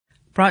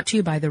Brought to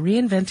you by the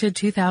reinvented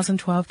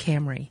 2012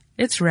 Camry.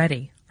 It's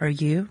ready. Are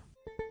you?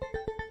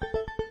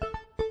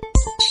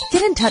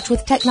 Get in touch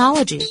with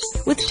technology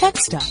with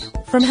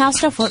TechStuff from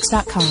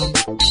HowStuffWorks.com.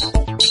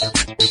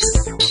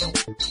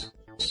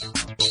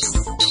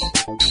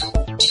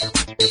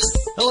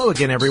 Hello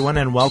again, everyone,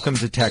 and welcome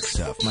to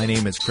TechStuff. My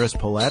name is Chris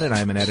Pollette, and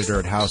I'm an editor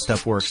at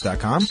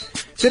HowStuffWorks.com.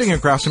 Sitting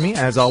across from me,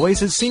 as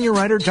always, is senior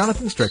writer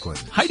Jonathan Strickland.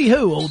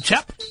 Heidi-ho, old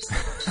chap.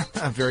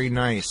 Very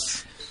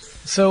nice.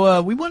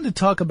 So we wanted to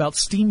talk about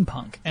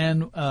steampunk,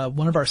 and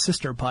one of our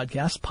sister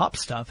podcasts, Pop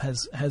Stuff,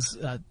 has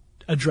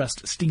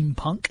addressed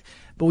steampunk,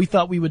 but we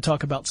thought we would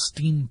talk about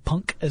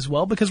steampunk as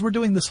well, because we're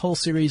doing this whole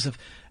series of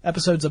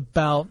episodes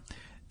about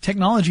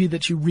technology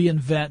that you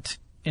reinvent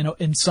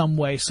in some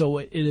way, so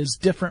it is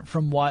different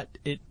from what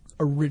it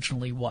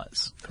originally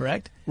was.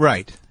 Correct?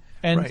 Right.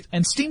 And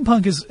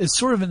steampunk is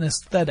sort of an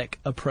aesthetic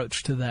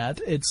approach to that.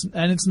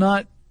 It's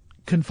not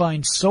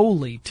confined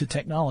solely to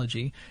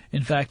technology.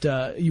 In fact,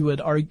 I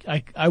would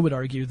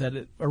argue that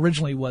it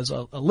originally was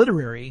a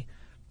literary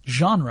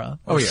genre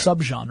or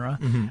subgenre.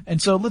 Mm-hmm.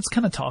 And so let's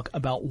kind of talk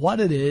about what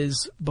it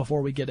is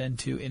before we get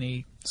into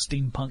any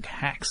steampunk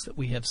hacks that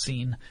we have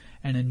seen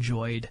and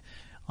enjoyed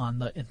on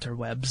the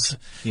interwebs.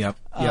 Yep.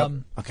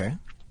 Okay.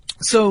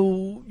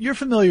 So you're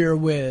familiar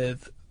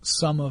with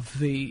some of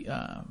the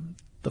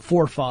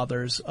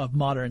forefathers of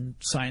modern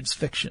science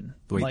fiction.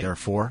 Wait, there are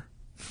four?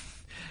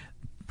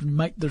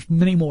 There's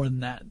many more than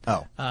that.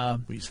 Oh,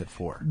 you said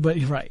four. But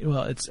you're right.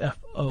 Well, it's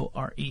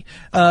F-O-R-E.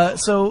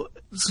 So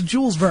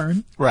Jules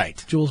Verne.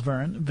 Right. Jules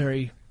Verne,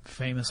 very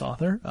famous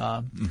author.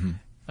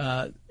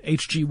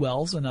 H.G.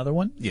 Wells, another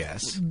one.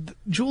 Yes.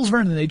 Jules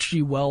Verne and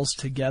H.G. Wells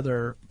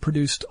together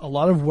produced a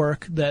lot of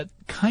work that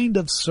kind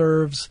of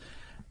serves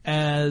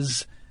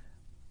as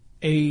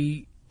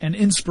an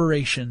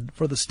inspiration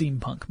for the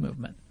steampunk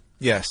movement.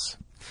 Yes.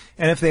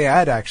 And if they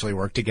had actually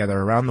worked together,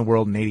 Around the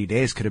World in 80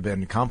 Days could have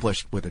been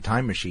accolished with a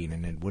time machine,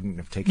 and it wouldn't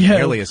have taken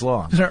nearly as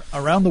long.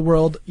 Around the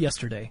World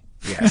yesterday.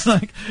 Yes.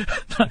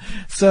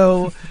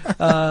 So,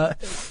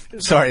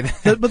 sorry.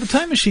 But the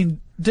time machine,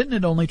 didn't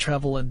it only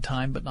travel in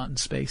time but not in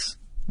space?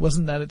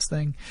 Wasn't that its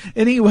thing?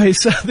 Anyway,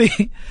 so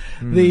the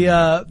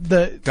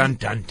dun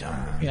dun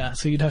dun. Yeah,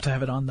 so you'd have to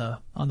have it on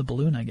the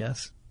balloon, I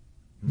guess.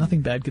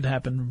 Nothing bad could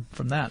happen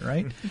from that,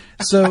 right?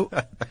 So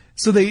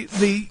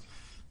the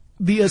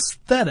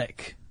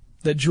aesthetic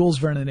that Jules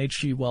Verne and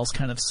H.G. Wells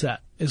kind of set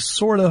is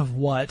sort of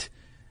what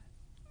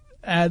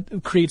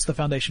creates the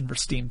foundation for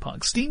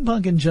steampunk.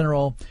 Steampunk in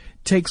general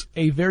takes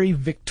a very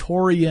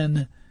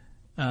Victorian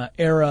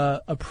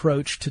era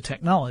approach to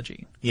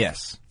technology.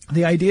 Yes.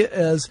 The idea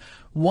is,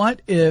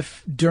 what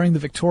if during the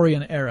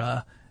Victorian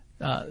era,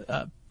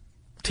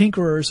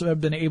 tinkerers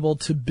have been able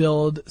to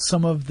build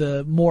some of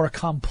the more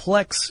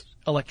complex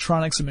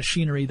electronics and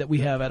machinery that we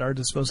have at our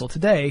disposal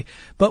today,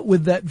 but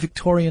with that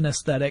Victorian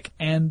aesthetic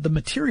and the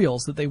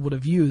materials that they would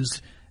have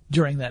used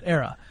during that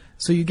era.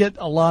 So you get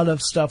a lot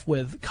of stuff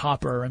with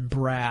copper and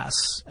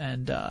brass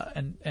and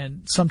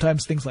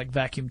sometimes things like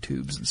vacuum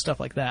tubes and stuff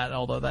like that,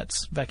 although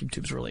vacuum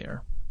tubes really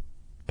are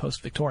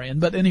post-Victorian.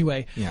 But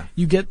anyway,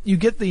 you get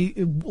the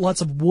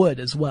lots of wood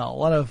as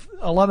well.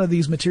 A lot of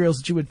these materials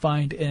that you would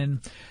find in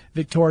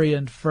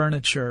Victorian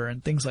furniture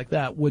and things like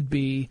that would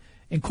be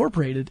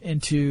incorporated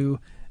into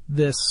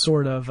this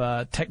sort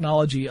of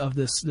technology of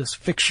this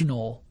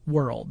fictional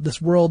world,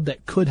 this world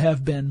that could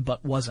have been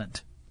but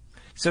wasn't.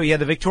 So the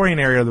Victorian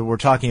era that we're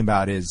talking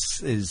about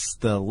is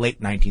the late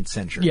 19th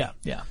century.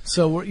 Yeah.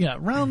 So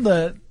around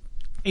the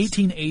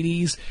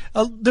 1880s.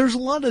 There's a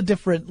lot of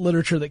different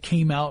literature that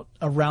came out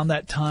around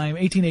that time,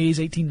 1880s,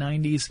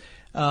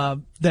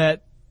 1890s,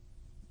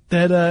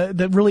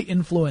 that really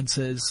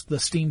influences the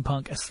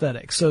steampunk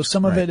aesthetic. So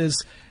some of it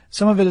is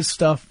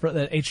stuff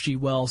that H.G.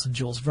 Wells and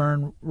Jules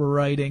Verne were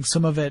writing.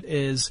 Some of it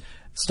is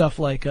stuff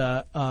like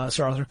Sir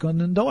Arthur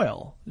Conan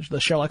Doyle, the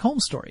Sherlock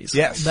Holmes stories.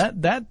 Yes.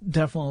 That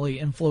definitely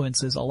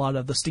influences a lot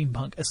of the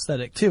steampunk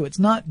aesthetic too. It's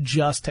not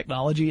just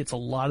technology, it's a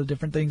lot of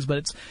different things,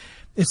 but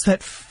it's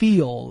that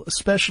feel,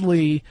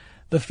 especially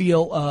the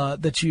feel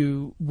that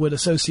you would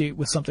associate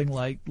with something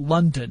like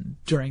London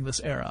during this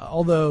era.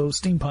 Although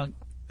steampunk,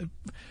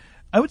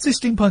 I would say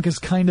steampunk is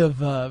kind of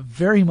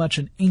very much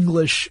an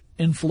English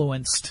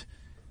influenced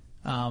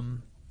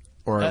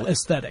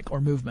aesthetic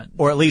or movement.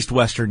 Or at least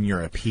Western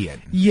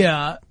European.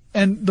 Yeah.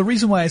 And the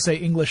reason why I say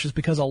English is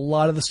because a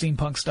lot of the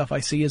steampunk stuff I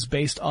see is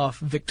based off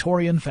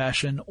Victorian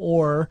fashion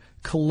or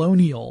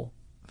colonial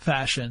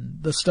fashion,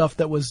 the stuff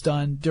that was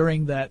done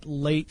during that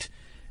late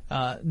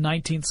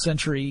 19th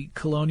century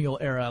colonial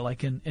era,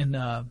 like in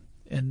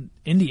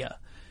India.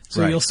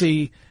 So you'll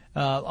see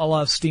a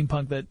lot of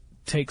steampunk that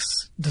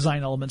takes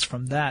design elements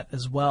from that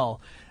as well.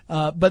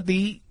 But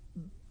the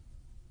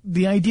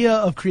idea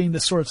of creating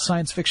this sort of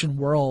science fiction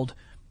world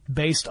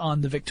based on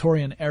the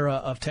Victorian era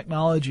of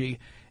technology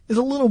is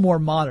a little more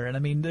modern. I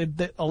mean,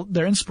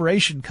 their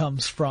inspiration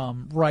comes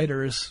from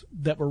writers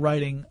that were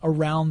writing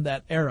around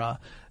that era,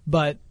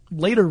 but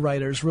later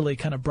writers really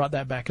kind of brought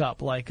that back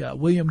up, like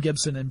William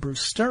Gibson and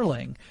Bruce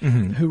Sterling,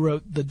 who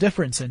wrote The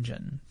Difference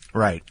Engine.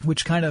 Right.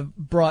 which kind of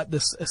brought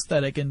this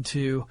aesthetic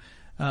into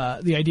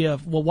the idea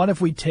of, well, what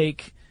if we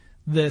take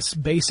this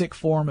basic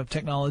form of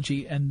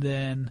technology and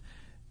then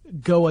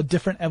go a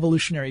different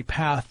evolutionary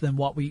path than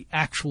what we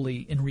actually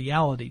in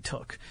reality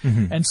took.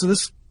 And so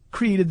this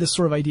created this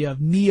sort of idea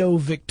of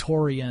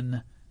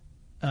neo-Victorian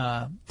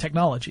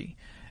technology.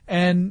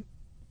 And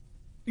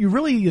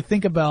you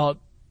think about,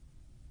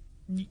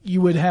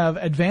 you would have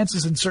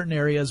advances in certain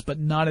areas but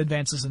not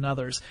advances in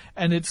others,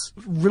 and it's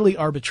really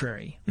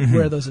arbitrary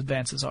where those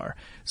advances are.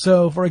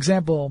 So, for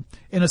example,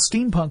 in a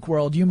steampunk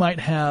world, you might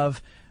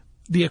have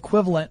the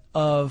equivalent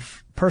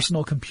of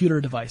personal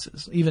computer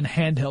devices, even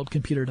handheld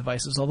computer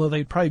devices, although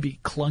they'd probably be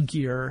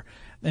clunkier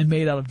and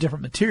made out of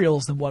different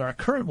materials than what our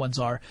current ones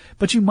are.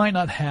 But you might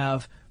not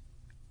have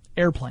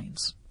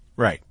airplanes.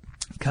 Right.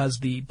 Because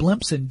the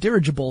blimps and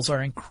dirigibles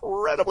are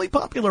incredibly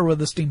popular with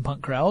the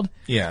steampunk crowd.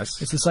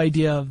 Yes. It's this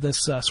idea of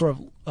this sort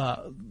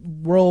of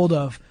world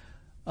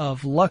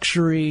of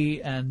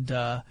luxury, and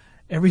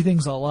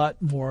everything's a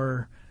lot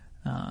more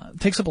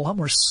takes up a lot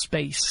more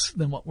space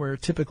than what we're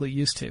typically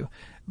used to.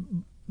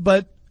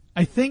 But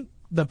I think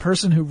the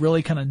person who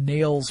really kind of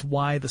nails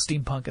why the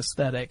steampunk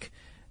aesthetic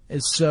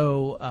is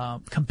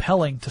so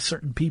compelling to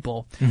certain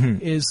people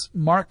is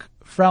Mark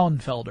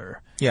Frauenfelder.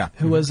 Yeah.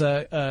 Who was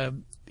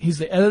he's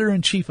the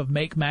editor-in-chief of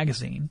Make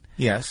Magazine.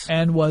 Yes.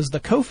 And was the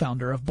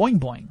co-founder of Boing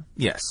Boing.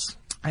 Yes.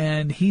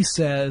 And he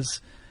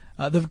says,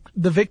 the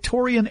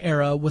Victorian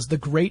era was the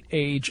great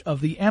age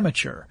of the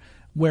amateur,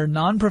 where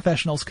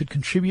non-professionals could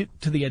contribute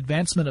to the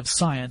advancement of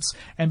science,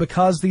 and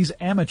because these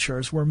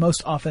amateurs were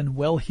most often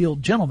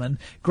well-heeled gentlemen,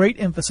 great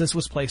emphasis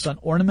was placed on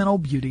ornamental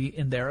beauty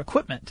in their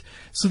equipment.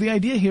 So the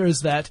idea here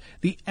is that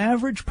the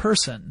average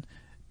person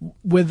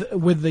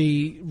with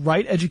the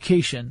right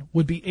education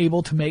would be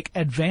able to make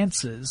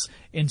advances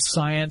in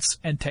science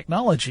and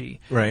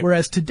technology. Right.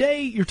 Whereas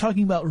today you're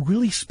talking about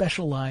really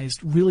specialized,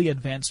 really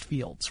advanced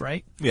fields,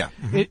 right? Yeah.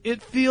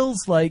 It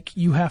feels like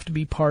you have to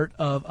be part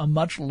of a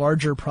much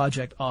larger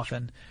project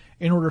often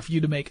in order for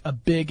you to make a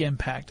big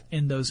impact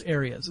in those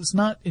areas. It's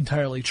not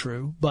entirely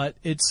true, but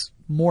it's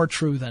more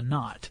true than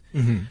not.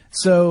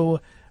 So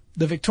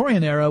the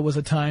Victorian era was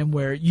a time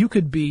where you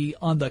could be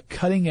on the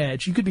cutting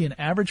edge. You could be an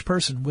average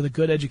person with a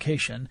good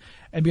education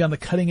and be on the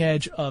cutting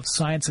edge of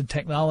science and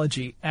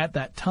technology at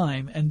that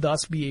time, and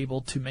thus be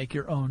able to make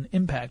your own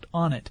impact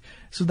on it.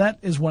 So that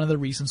is one of the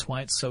reasons why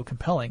it's so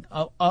compelling.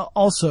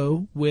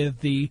 Also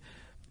with the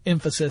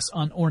emphasis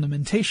on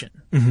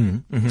ornamentation.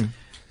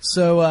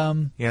 So,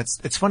 yeah,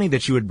 it's funny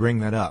that you would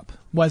bring that up.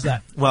 Why is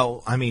that?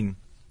 Well, I mean,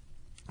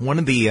 one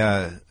of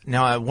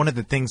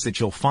the things that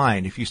you'll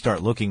find if you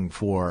start looking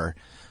for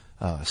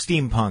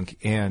steampunk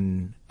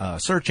in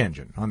search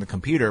engine on the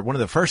computer, one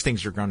of the first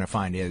things you're going to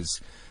find is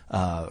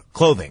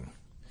clothing.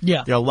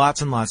 Yeah. There are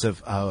lots and lots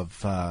of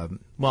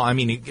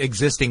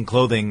existing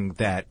clothing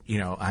that,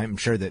 I'm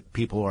sure that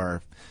people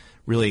are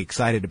really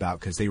excited about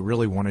because they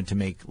really wanted to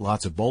make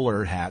lots of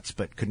bowler hats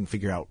but couldn't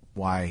figure out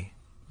why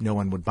no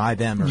one would buy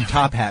them or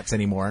top hats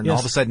anymore. And all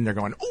of a sudden they're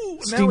going, ooh,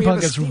 now we have a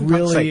Steampunk has steampunk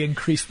really site.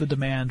 increased the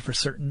demand for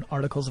certain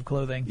articles of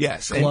clothing.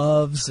 Yes.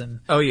 Gloves and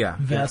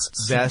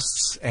vests.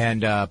 Vests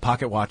and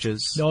pocket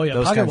watches. Oh yeah,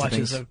 those pocket kinds of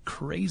watches things. are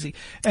crazy.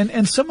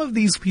 And some of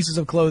these pieces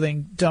of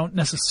clothing don't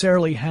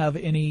necessarily have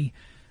any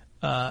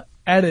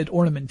added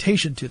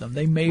ornamentation to them.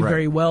 They may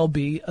very well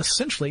be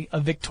essentially a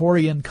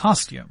Victorian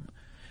costume.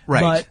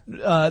 Right.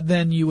 But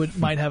then you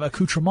might have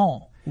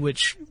accoutrement,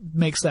 which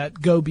makes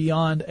that go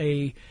beyond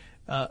a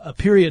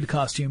period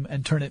costume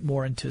and turn it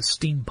more into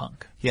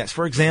steampunk. Yes.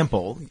 For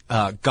example,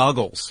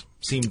 goggles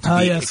seem to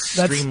be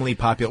extremely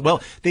popular.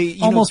 Well, they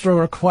almost a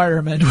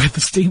requirement with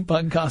the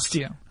steampunk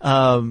costume.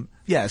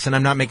 Yes, and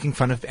I'm not making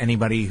fun of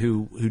anybody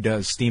who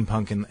does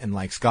steampunk and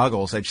likes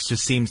goggles. It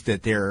just seems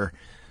that they're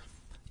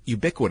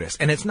ubiquitous,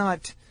 and it's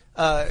not.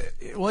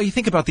 Well, you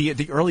think about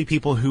the early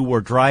people who were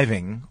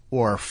driving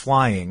or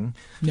flying.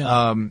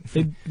 No,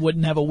 they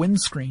wouldn't have a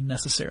windscreen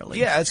necessarily.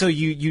 Yeah, so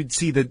you'd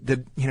see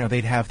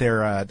they'd have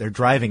their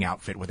driving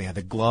outfit where they had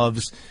the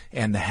gloves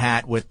and the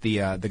hat with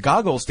the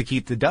goggles to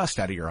keep the dust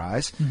out of your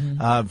eyes.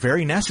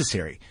 Very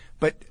necessary.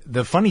 But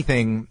the funny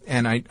thing,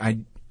 and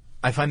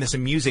I find this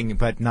amusing,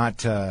 but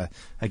not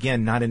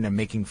again, not in a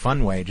making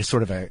fun way, just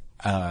sort of a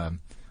well,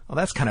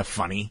 that's kind of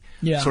funny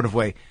sort of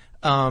way.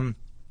 Some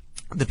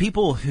of the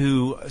people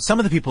who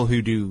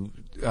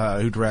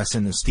dress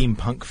in the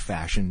steampunk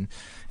fashion,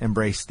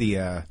 embrace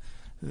the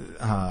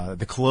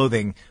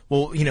clothing,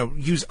 will,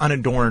 use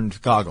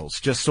unadorned goggles,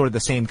 just sort of the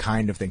same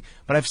kind of thing.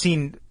 But I've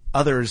seen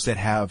others that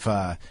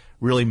have,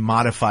 really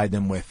modified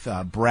them with,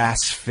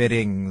 brass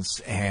fittings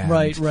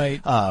and,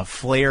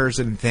 flares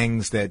and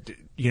things that,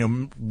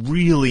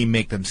 really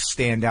make them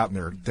stand out,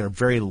 and they're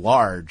very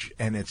large.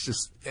 And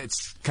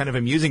it's kind of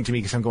amusing to me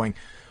because I'm going,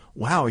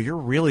 wow, you're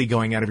really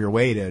going out of your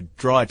way to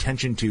draw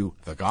attention to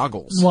the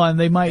goggles. Well, and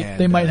they might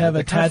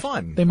have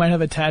fun. They might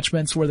have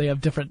attachments where they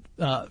have different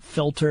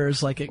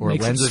filters, like it or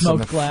makes it lenses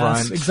smoked in the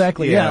glass. front.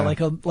 Exactly, yeah,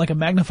 like a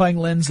magnifying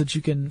lens that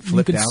you can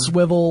down.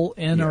 swivel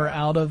in or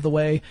out of the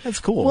way. That's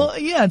cool. Well,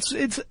 yeah,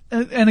 it's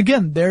and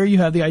again, there you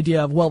have the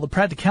idea of, well, the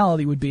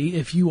practicality would be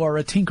if you are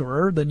a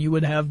tinkerer, then you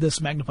would have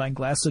this magnifying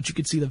glass so that you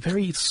could see the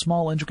very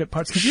small, intricate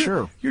parts. 'Cause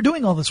you're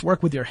doing all this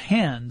work with your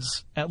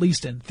hands, at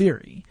least in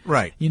theory.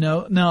 Right. You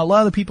know, now a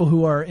lot of the people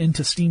who are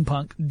into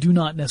steampunk do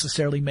not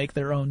necessarily make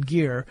their own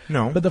gear.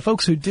 No. But the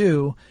folks who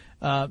do,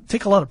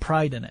 take a lot of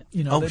pride in it.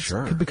 You know,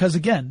 because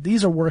again,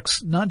 these are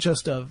works not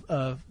just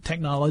of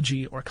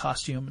technology or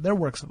costume, they're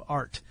works of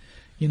art.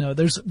 You know,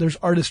 there's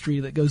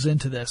artistry that goes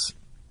into this.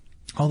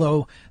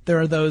 Although there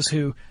are those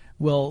who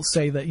will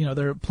say that, you know,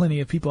 there are plenty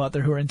of people out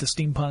there who are into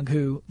steampunk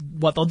who,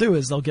 what they'll do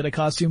is they'll get a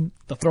costume,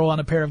 they'll throw on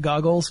a pair of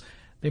goggles,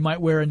 they might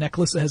wear a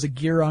necklace that has a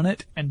gear on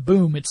it, and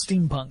boom, it's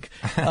steampunk.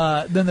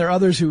 Then there are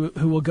others who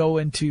will go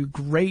into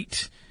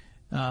great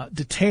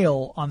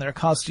detail on their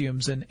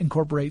costumes and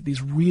incorporate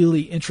these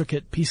really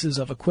intricate pieces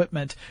of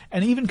equipment,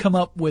 and even come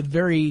up with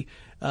very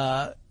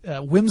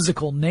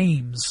whimsical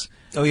names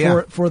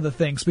for the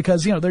things,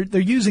 because, you know,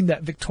 they're using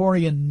that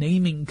Victorian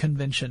naming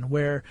convention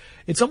where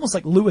it's almost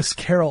like Lewis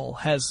Carroll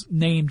has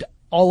named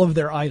all of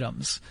their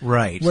items.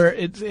 Right. Where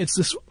it's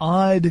this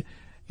odd,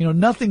 you know,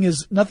 nothing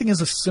is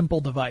a simple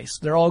device.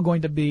 They're all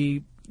going to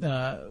be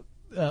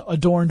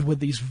adorned with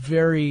these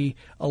very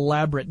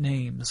elaborate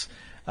names.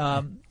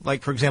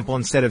 Like, for example,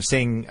 instead of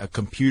saying a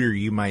computer,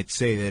 you might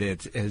say that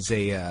it is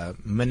a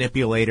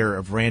manipulator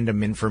of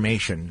random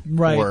information,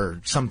 right, or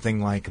something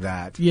like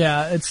that.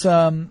 Yeah, it's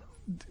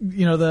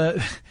you know,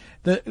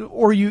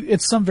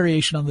 it's some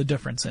variation on the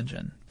difference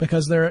engine,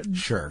 because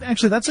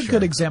actually that's a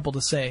good example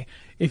to say.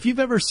 If you've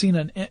ever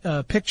seen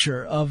a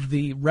picture of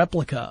the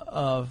replica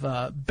of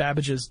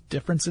Babbage's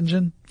difference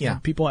engine,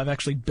 people have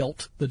actually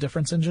built the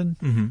difference engine.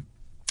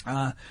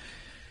 Mm-hmm.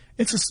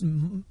 It's this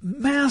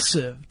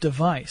massive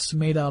device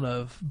made out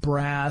of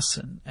brass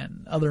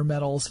and other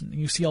metals, and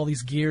you see all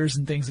these gears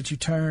and things that you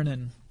turn,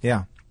 and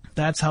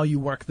that's how you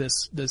work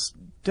this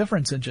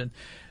difference engine.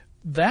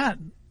 That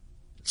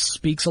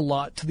speaks a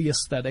lot to the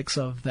aesthetics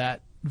of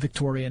that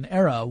Victorian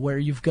era, where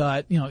you've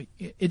got, you know,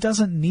 it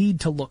doesn't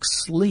need to look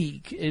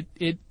sleek.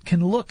 It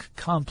can look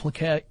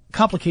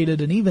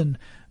complicated and even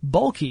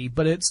bulky,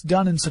 but it's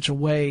done in such a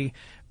way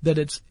that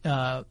it's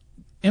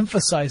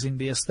emphasizing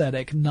the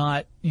aesthetic,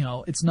 not, you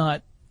know,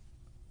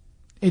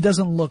 it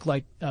doesn't look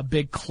like a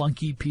big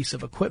clunky piece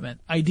of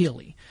equipment,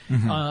 ideally,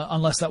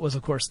 unless that was,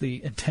 of course,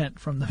 the intent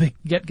from the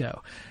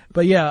get-go.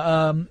 But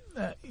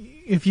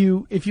if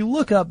you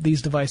look up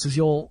these devices,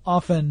 you'll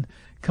often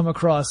come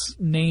across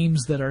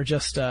names that are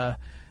just, you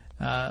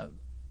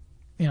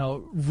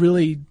know,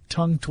 really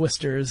tongue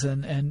twisters,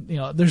 and you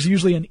know, there's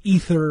usually an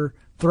ether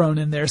thrown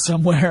in there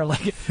somewhere.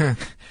 Like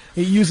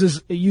it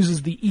uses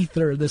the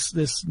ether,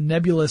 this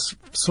nebulous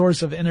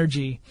source of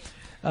energy.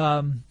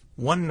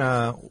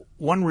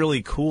 One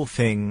really cool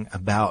thing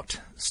about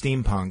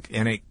steampunk,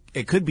 and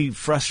it could be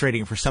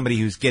frustrating for somebody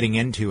who's getting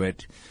into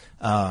it,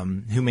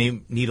 who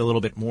may need a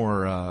little bit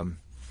more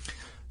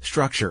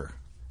structure,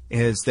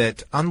 is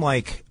that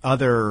unlike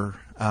other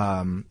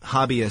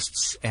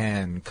hobbyists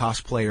and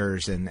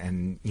cosplayers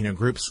and you know,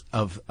 groups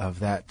of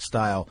that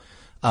style,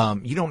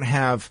 you don't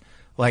have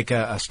like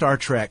a Star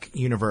Trek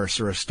universe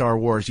or a Star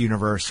Wars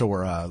universe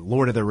or a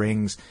Lord of the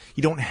Rings.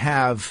 You don't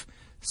have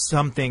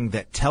something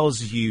that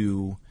tells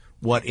you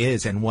what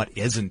is and what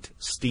isn't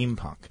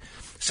steampunk.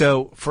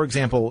 So, for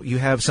example, you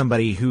have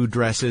somebody who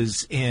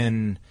dresses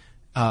in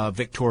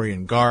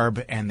Victorian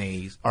garb, and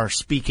they are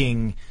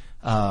speaking,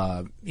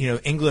 you know,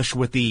 English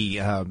with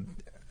the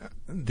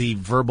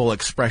verbal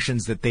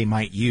expressions that they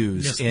might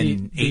use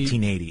in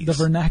 1880s. The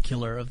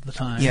vernacular of the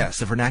time. Yes,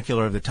 the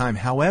vernacular of the time.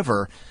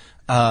 However,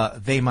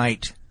 they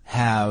might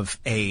have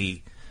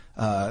they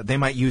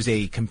might use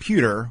a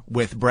computer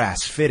with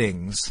brass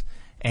fittings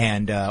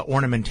and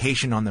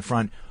ornamentation on the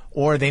front,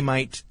 or they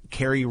might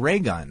carry ray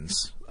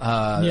guns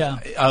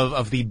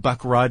of the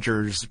Buck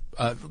Rogers,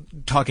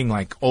 talking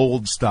like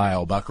old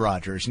style Buck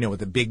Rogers, you know, with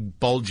the big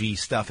bulgy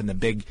stuff and the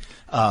big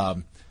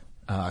knob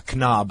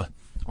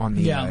on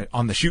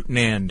the shooting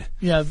end.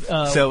 Yeah.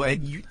 So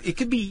it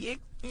could be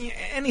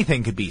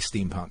anything could be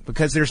steampunk,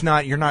 because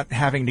you're not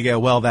having to go,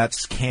 well,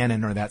 that's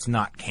canon or that's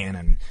not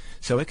canon.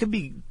 So it could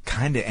be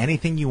kind of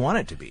anything you want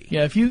it to be.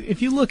 Yeah. If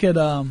you look at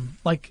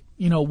like,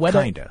 you know,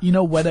 Weta, you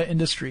know, Weta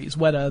Industries,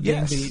 Weta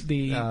being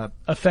the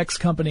effects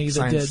company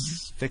that did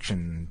science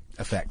fiction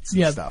effects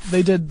and stuff.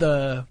 They did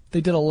a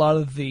lot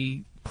of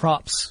the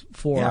props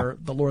for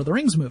the Lord of the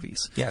Rings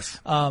movies. Yes.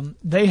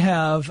 They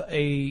have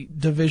a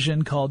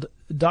division called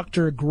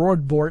Dr.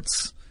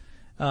 Grodbort's,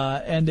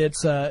 and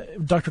it's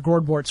Dr.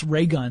 Grodbort's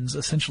ray guns,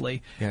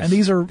 essentially. Yes.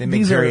 And they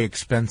make very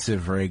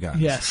expensive ray guns.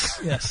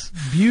 Yes.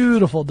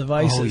 Beautiful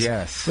devices. Oh,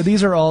 yes. But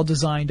these are all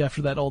designed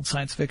after that old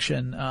science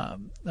fiction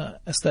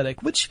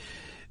aesthetic, which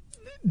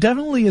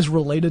definitely is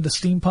related to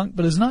steampunk,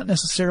 but is not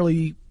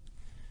necessarily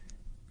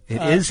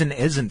It is and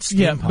isn't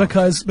steampunk.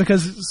 Yeah,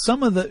 because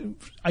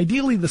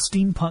ideally the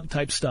steampunk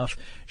type stuff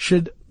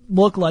should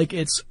look like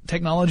it's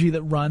technology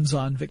that runs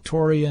on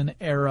Victorian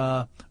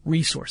era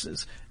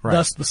resources. Right.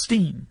 Thus the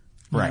steam.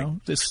 Right.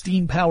 The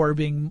steam power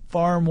being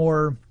far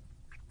more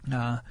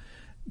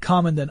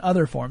common than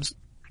other forms.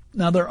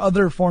 Now, there are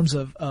other forms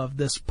of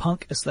this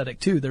punk aesthetic,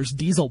 too. There's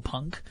diesel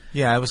punk.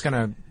 Yeah, I was going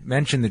to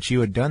mention that you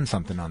had done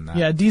something on that.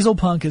 Yeah, diesel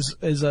punk is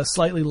a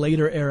slightly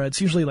later era.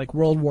 It's usually like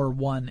World War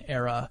I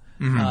era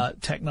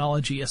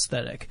technology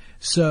aesthetic.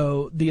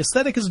 So the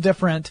aesthetic is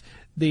different.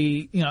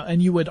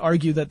 And you would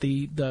argue that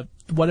the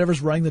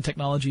whatever's running the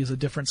technology is a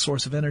different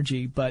source of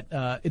energy, but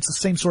it's the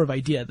same sort of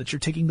idea that you're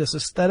taking this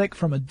aesthetic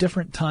from a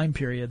different time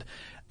period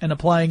and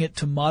applying it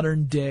to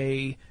modern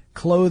day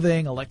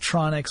clothing,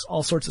 electronics,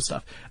 all sorts of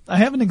stuff. I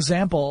have an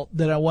example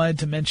that I wanted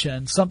to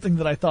mention, something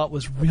that I thought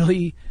was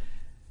really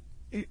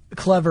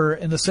clever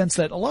in the sense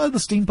that a lot of the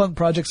steampunk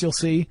projects you'll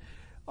see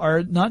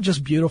are not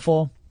just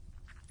beautiful,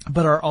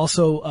 but are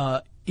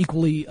also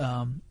equally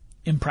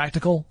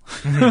impractical.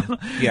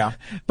 Yeah.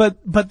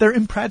 But they're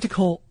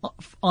impractical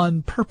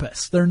on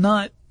purpose. They're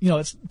not,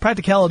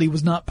 practicality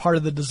was not part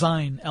of the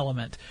design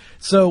element.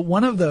 So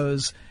one of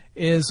those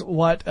is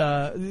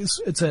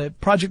it's a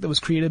project that was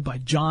created by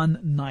John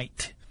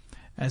Knight,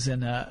 as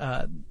in,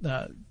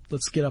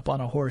 let's get up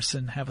on a horse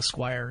and have a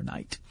squire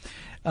knight.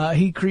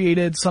 He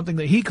created something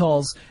that he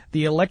calls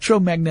the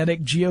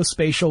electromagnetic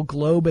geospatial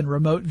globe and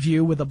remote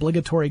view with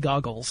obligatory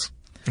goggles.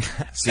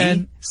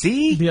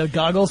 See? The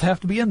goggles have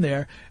to be in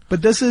there,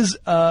 but this is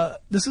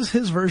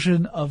his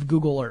version of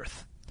Google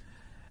Earth.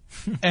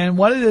 And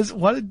what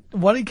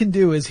he can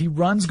do is he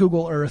runs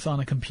Google Earth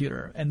on a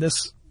computer, and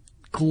this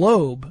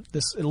globe,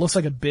 it looks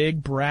like a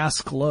big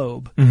brass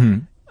globe,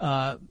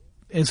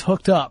 is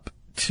hooked up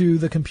to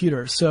the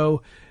computer.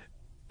 So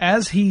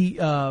as he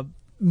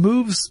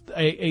moves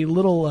a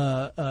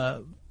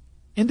little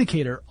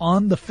indicator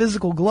on the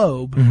physical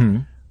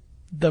globe,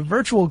 the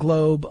virtual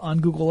globe on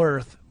Google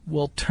Earth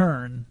will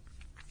turn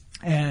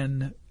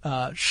and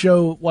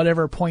show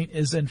whatever point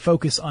is in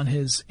focus on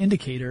his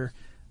indicator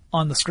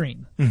on the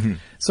screen.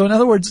 So in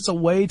other words, it's a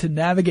way to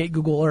navigate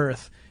Google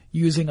Earth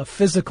using a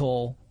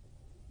physical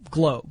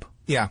globe.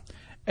 Yeah.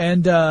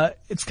 And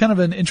it's kind of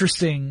an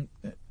interesting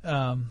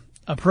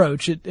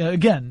approach. It,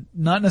 again,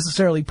 not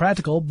necessarily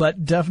practical,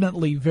 but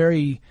definitely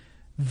very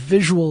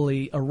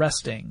visually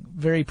arresting,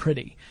 very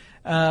pretty.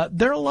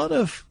 There are a lot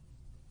of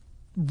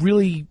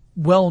really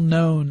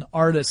well-known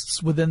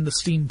artists within the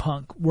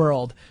steampunk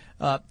world.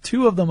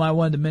 Two of them I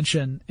wanted to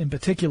mention in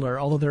particular,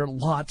 although there are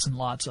lots and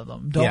lots of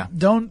them.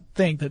 Don't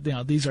think that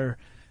these are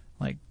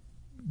like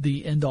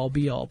the end-all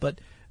be-all, but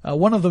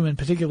one of them in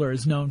particular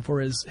is known for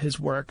his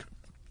work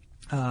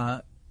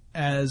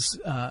as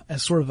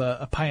sort of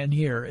a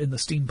pioneer in the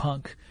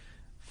steampunk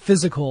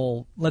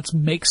physical let's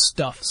make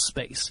stuff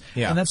space.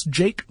 Yeah. And that's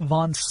Jake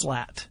Von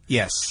Slatt.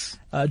 Yes.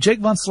 Jake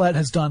Von Slatt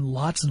has done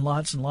lots and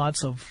lots and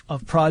lots of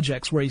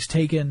projects where he's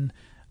taken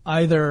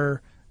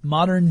either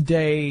modern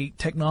day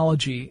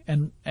technology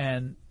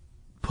and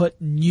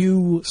put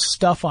new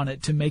stuff on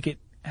it to make it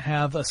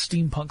have a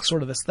steampunk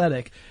sort of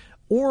aesthetic,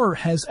 or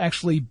has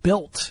actually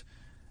built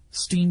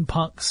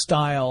steampunk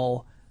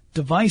style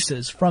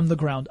devices from the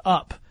ground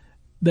up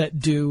that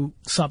do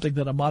something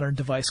that a modern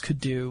device could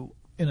do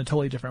in a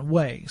totally different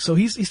way. So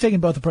he's taking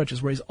both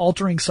approaches, where he's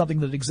altering something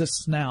that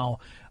exists now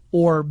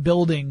or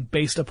building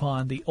based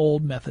upon the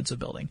old methods of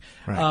building.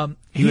 Right.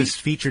 He was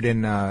featured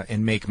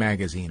in Make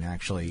Magazine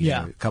actually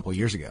a couple of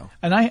years ago.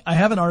 And I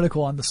have an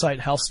article on the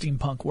site How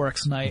Steampunk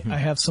Works, and I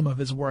have some of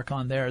his work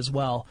on there as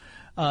well.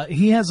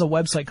 He has a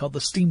website called the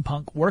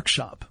Steampunk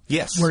Workshop.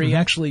 Yes. Where he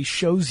actually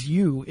shows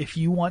you, if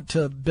you want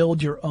to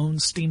build your own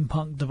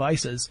steampunk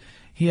devices,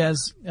 he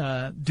has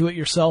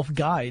do-it-yourself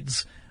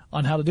guides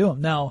on how to do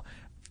them. Now,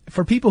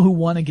 for people who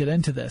want to get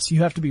into this,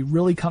 you have to be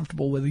really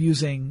comfortable with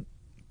using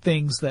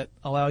things that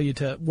allow you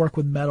to work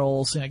with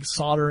metals. Like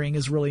soldering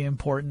is really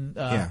important.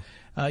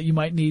 You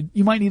might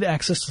need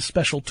access to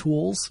special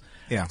tools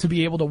to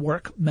be able to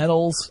work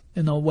metals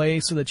in a way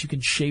so that you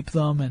can shape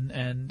them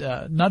and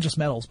not just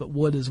metals, but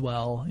wood as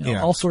well,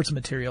 all sorts of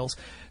materials.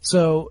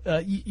 So,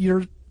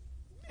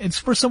 it's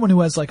for someone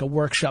who has like a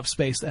workshop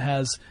space that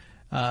has,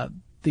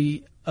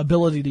 the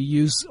ability to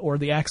use or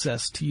the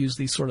access to use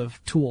these sort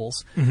of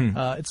tools.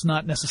 It's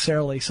not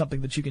necessarily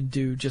something that you can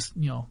do just,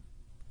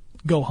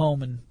 go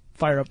home and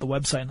fire up the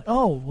website and,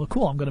 oh, well,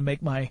 cool, I'm going to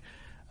make my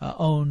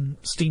own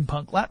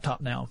steampunk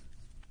laptop now.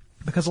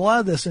 Because a lot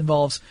of this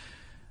involves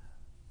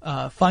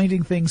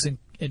finding things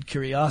in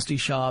curiosity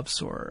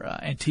shops or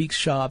antique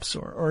shops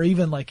or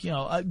even like,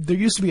 there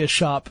used to be a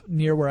shop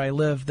near where I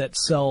live that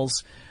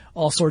sells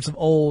all sorts of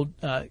old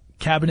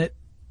cabinet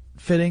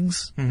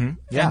fittings. And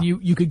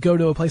you could go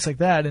to a place like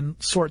that and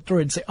sort through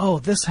it and say, oh,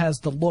 this has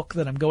the look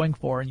that I'm going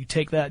for, and you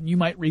take that and you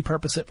might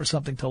repurpose it for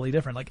something totally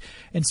different. Like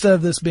instead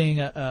of this being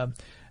a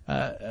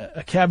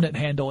cabinet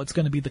handle, it's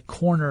going to be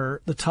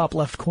the top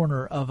left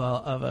corner of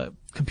a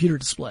computer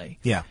display.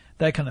 Yeah.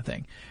 That kind of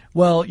thing.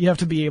 Well, you have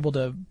to be able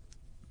to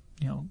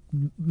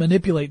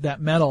manipulate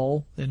that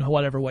metal in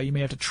whatever way. You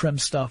may have to trim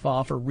stuff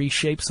off or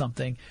reshape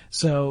something.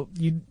 So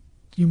you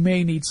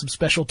may need some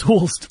special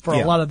tools for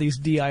a lot of these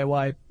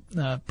DIY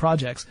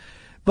projects.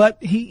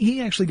 But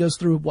he actually goes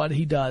through what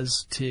he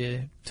does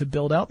to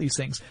build out these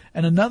things.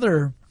 And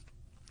another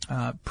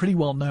pretty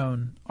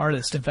well-known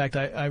artist, in fact,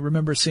 I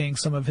remember seeing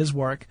some of his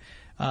work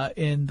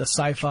in the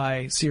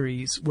sci-fi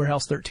series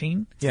Warehouse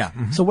 13. Yeah.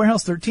 Mm-hmm. So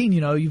Warehouse 13,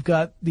 you've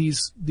got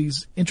these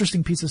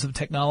interesting pieces of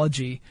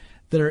technology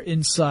that are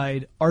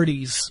inside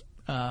Artie's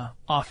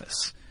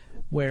office,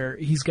 where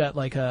he's got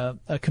like a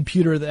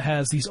computer that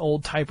has these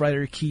old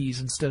typewriter keys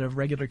instead of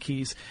regular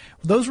keys.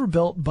 Those were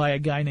built by a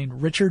guy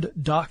named Richard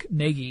Doc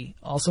Nagy,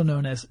 also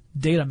known as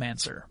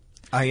Datamancer.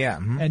 Yeah.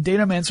 Mm-hmm. And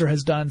Datamancer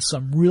has done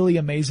some really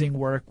amazing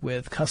work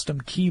with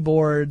custom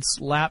keyboards,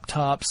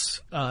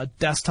 laptops,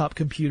 desktop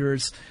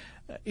computers.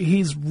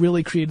 He's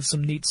really created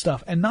some neat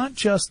stuff, and not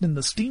just in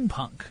the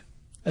steampunk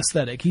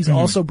aesthetic. He's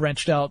also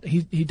branched out.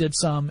 He did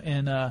some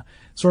in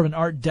sort of an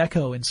Art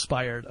Deco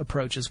inspired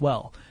approach as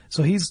well.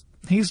 So he's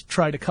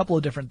tried a couple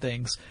of different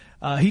things.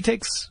 He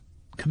takes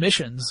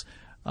commissions,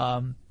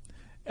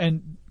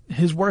 and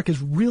his work is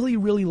really,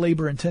 really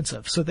labor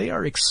intensive. So they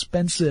are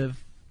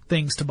expensive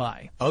things to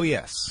buy. Oh,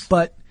 yes.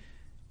 But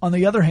on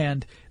the other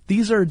hand,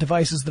 these are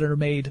devices that are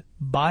made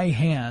by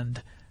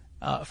hand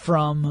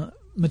from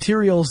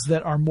materials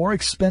that are more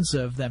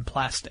expensive than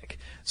plastic.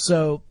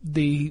 So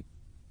the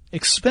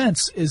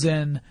expense is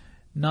in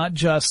not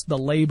just the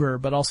labor,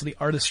 but also the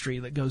artistry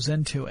that goes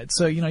into it.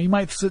 So, you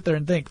might sit there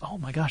and think, oh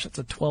my gosh, that's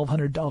a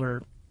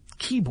 $1,200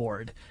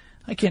 keyboard.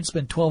 I can't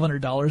spend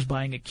 $1,200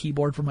 buying a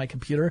keyboard for my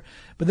computer.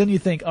 But then you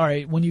think, all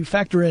right, when you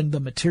factor in the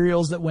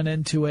materials that went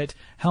into it,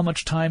 how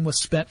much time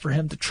was spent for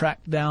him to track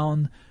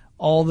down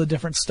all the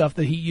different stuff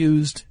that he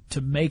used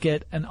to make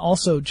it, and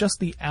also just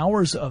the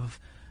hours of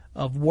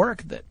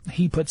work that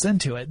he puts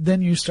into it,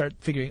 then you start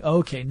figuring,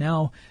 okay,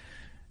 now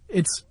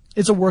it's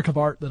a work of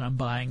art that I'm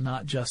buying,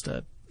 not just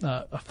a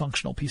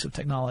functional piece of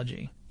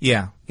technology.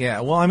 Yeah.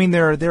 Well, I mean,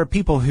 there are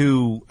people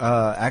who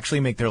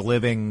actually make their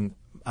living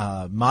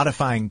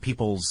modifying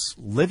people's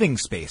living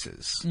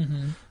spaces.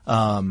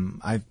 Mm-hmm.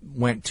 I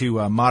went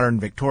to Modern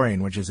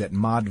Victorian, which is at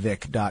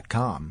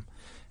modvic.com,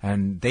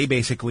 and they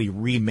basically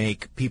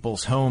remake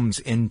people's homes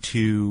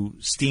into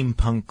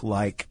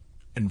steampunk-like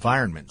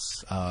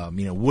environments.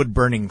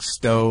 Wood-burning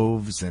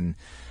stoves and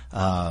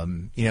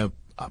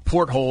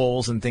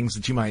portholes and things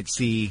that you might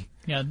see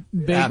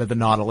out of the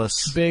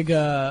Nautilus.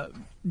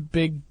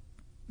 Big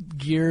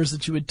gears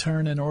that you would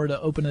turn in order to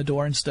open a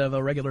door instead of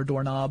a regular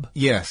doorknob.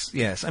 Yes.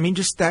 I mean,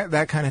 just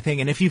that kind of thing.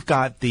 And if you've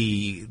got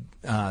the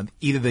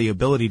either the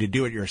ability to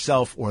do it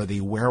yourself or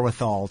the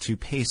wherewithal to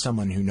pay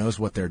someone who knows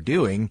what they're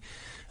doing,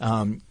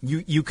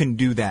 you can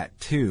do that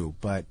too.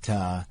 But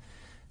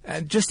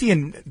just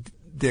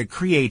the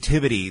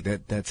creativity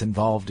that's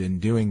involved in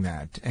doing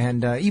that,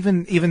 and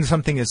even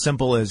something as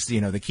simple as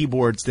the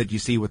keyboards that you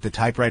see with the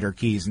typewriter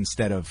keys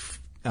instead of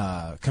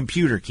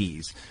computer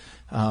keys.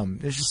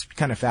 It's just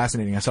kind of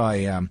fascinating. I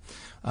saw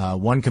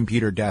one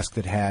computer desk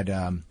that had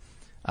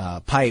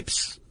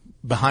pipes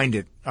behind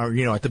it, or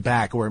at the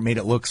back, where it made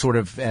it look sort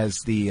of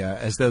as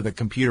though the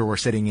computer were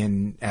sitting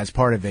in as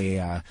part of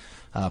a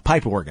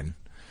pipe organ,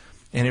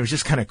 and it was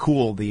just kind of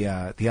cool, the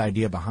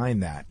idea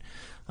behind that.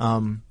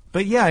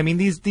 But yeah, I mean,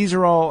 these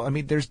are all, I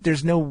mean,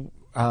 there's no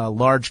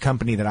large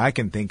company that I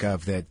can think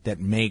of that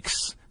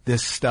makes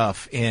this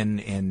stuff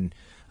in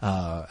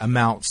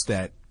amounts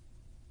that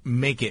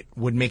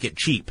would make it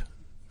cheap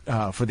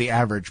for the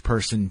average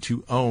person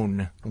to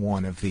own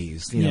one of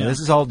these. This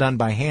is all done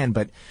by hand,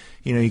 but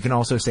you can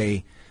also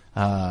say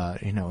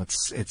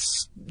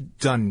it's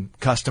done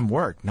custom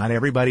work. Not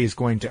everybody is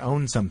going to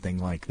own something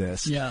like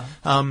this. Yeah.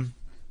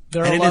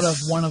 There are a lot of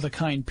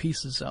one-of-a-kind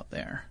pieces out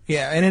there.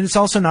 Yeah, and it's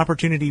also an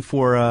opportunity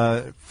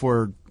for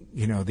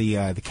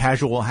the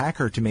casual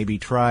hacker to maybe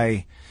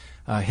try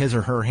his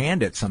or her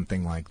hand at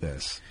something like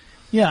this.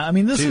 Yeah, I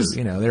mean, this is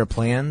there are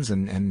plans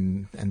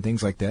and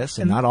things like this,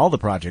 and not all the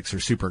projects are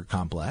super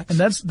complex. And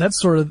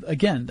that's sort of,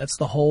 again, that's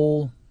the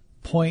whole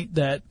point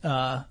that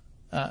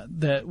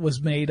that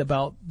was made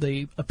about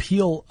the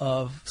appeal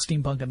of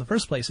steampunk in the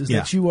first place, is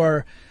that you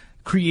are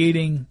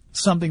creating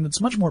something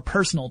that's much more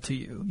personal to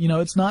you.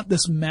 It's not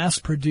this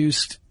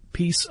mass-produced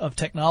piece of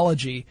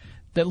technology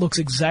that looks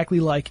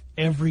exactly like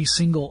every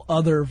single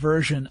other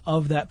version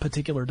of that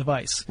particular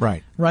device.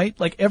 Right. Right?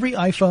 Like every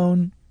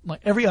iPhone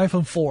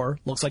 4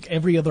 looks like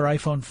every other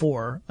iPhone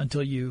 4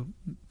 until you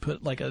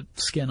put like a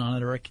skin on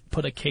it or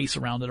put a case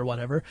around it or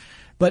whatever.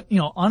 But,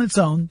 on its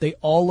own, they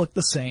all look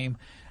the same.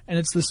 And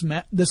it's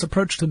this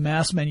approach to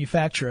mass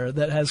manufacture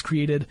that has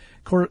created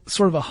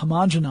sort of a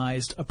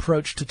homogenized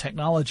approach to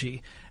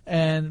technology.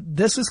 And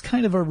this is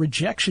kind of a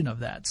rejection of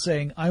that,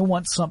 saying, I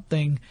want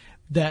something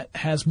that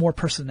has more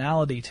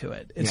personality to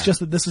it. It's just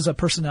that this is a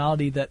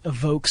personality that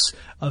evokes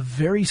a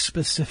very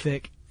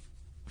specific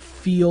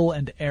feel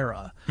and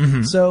era.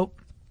 Mm-hmm. So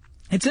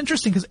it's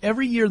interesting because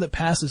every year that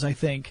passes, I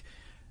think,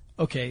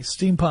 okay,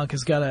 steampunk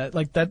has got to,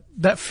 like,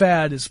 that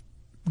fad has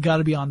got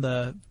to be on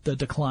the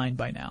decline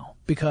by now,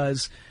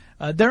 because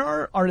There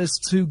are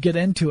artists who get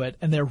into it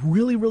and they're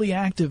really, really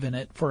active in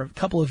it for a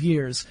couple of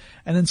years.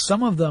 And then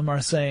some of them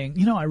are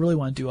saying, I really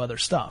want to do other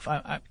stuff.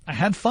 I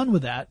had fun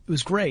with that. It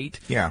was great.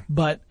 Yeah.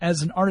 But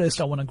as an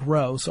artist, I want to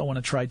grow, so I want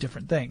to try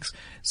different things.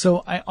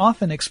 So I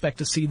often expect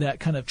to see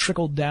that kind of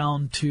trickle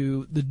down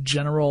to the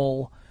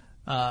general,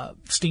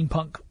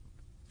 steampunk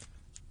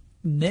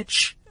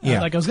niche.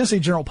 Yeah. Like I was going to say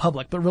general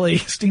public, but really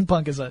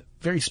steampunk is a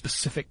very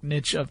specific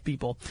niche of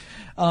people.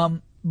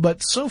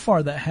 But so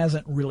far that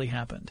hasn't really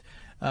happened.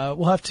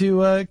 We'll have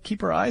to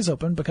keep our eyes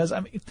open because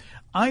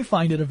I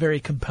find it a very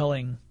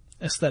compelling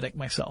aesthetic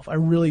myself. I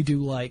really do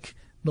like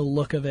the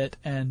look of it,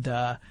 and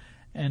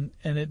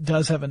it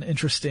does have an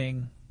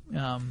interesting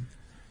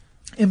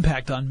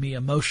impact on me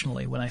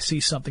emotionally when I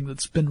see something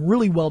that's been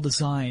really well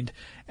designed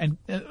and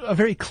a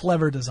very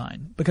clever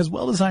design. Because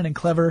well designed and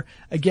clever,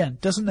 again,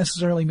 doesn't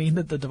necessarily mean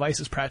that the device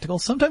is practical.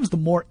 Sometimes the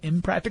more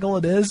impractical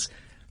it is,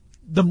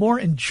 the more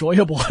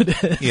enjoyable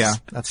it is. Yeah,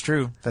 that's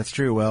true. That's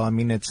true. Well,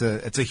 it's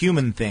a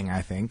human thing,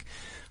 I think.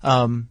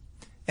 And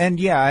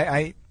yeah,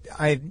 I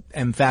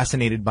am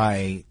fascinated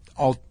by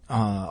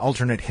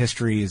alternate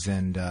histories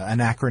and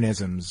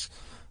anachronisms.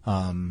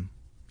 The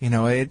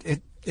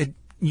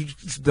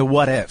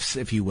what ifs,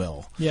 if you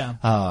will. Yeah.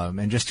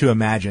 And just to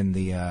imagine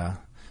the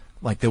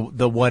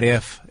what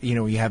if,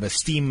 you have a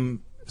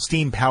steam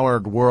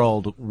powered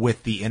world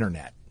with the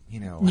internet.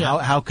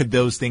 How could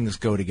those things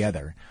go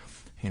together?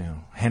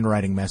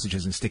 Handwriting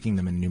messages and sticking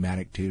them in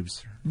pneumatic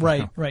tubes.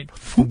 Right.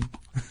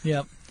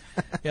 Yep.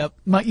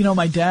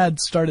 My dad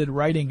started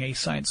writing a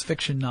science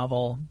fiction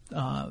novel,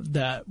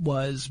 that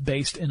was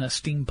based in a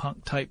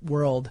steampunk type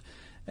world.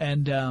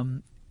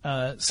 And,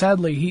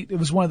 sadly, it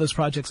was one of those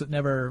projects that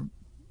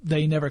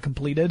they never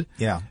completed.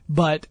 Yeah.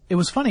 But it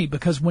was funny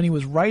because when he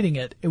was writing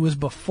it, it was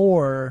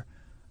before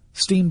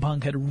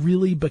steampunk had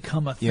really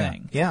become a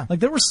thing. Yeah. Like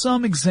there were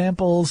some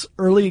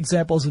early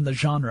examples in the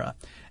genre.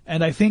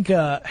 And I think,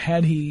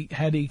 had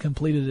he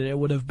completed it, it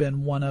would have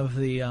been one of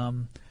the,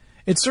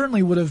 it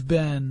certainly would have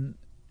been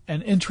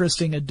an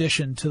interesting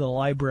addition to the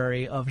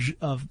library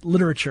of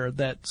literature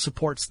that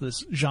supports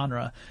this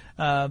genre.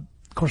 Of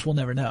course, we'll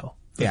never know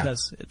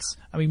because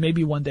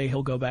maybe one day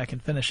he'll go back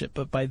and finish it,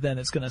 but by then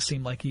it's going to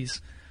seem like he's,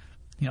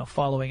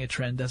 following a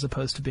trend as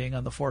opposed to being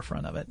on the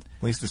forefront of it.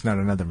 At least it's not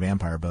another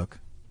vampire book.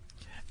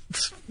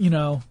 It's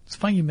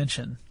funny you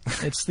mention.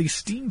 It's the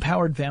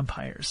steam-powered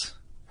vampires.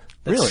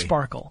 That really?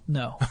 Sparkle.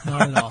 No,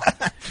 not at all.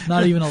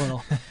 Not even a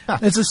little.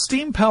 It's a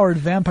steam-powered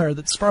vampire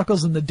that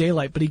sparkles in the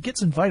daylight, but he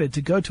gets invited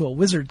to go to a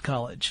wizard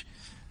college.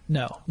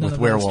 No. None With of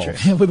werewolves.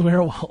 That's true. With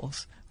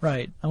werewolves.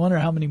 Right. I wonder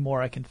how many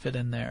more I can fit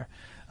in there.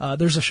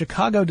 There's a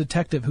Chicago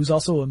detective who's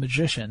also a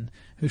magician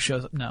who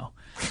shows up. No.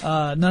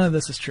 None of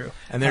this is true.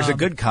 And there's a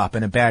good cop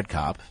and a bad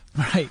cop.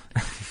 Right.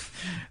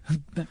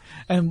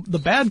 And the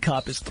bad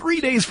cop is 3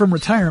 days from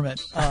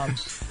retirement.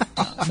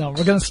 No,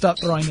 we're going to stop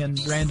throwing in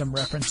random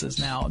references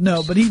now.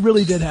 No, but he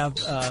really did have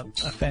a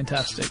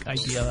fantastic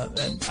idea.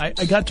 And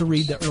I got to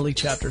read the early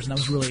chapters and I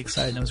was really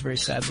excited and I was very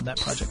sad when that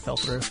project fell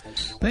through.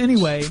 But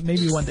anyway,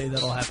 maybe one day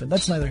that'll happen.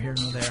 That's neither here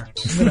nor there.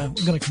 I'm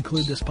going to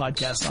conclude this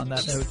podcast on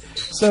that note.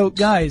 So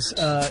guys,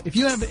 if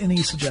you have any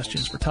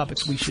suggestions for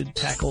topics we should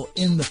tackle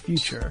in the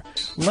future,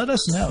 let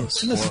us know.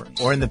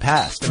 Or in the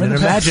past. In an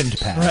imagined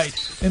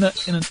past. Right.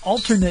 In an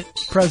alternate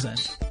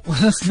present.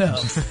 Let us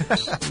know.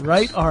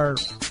 Write our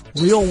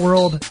real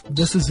world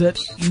this is it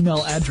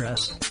email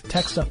address,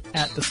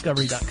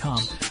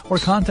 techstuff@discovery.com, or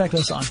contact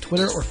us on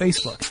Twitter or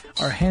Facebook.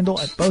 Our handle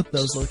at both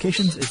those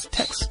locations is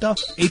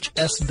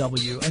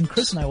TechStuffHSW, and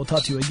Chris and I will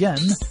talk to you again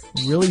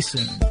really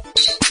soon.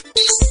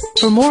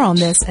 For more on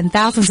this and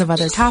thousands of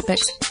other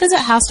topics, visit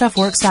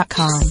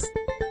HowStuffWorks.com.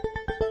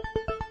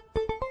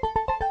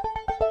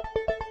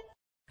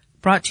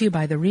 Brought to you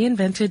by the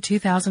reinvented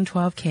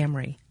 2012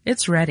 Camry.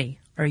 It's ready.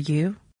 Are you?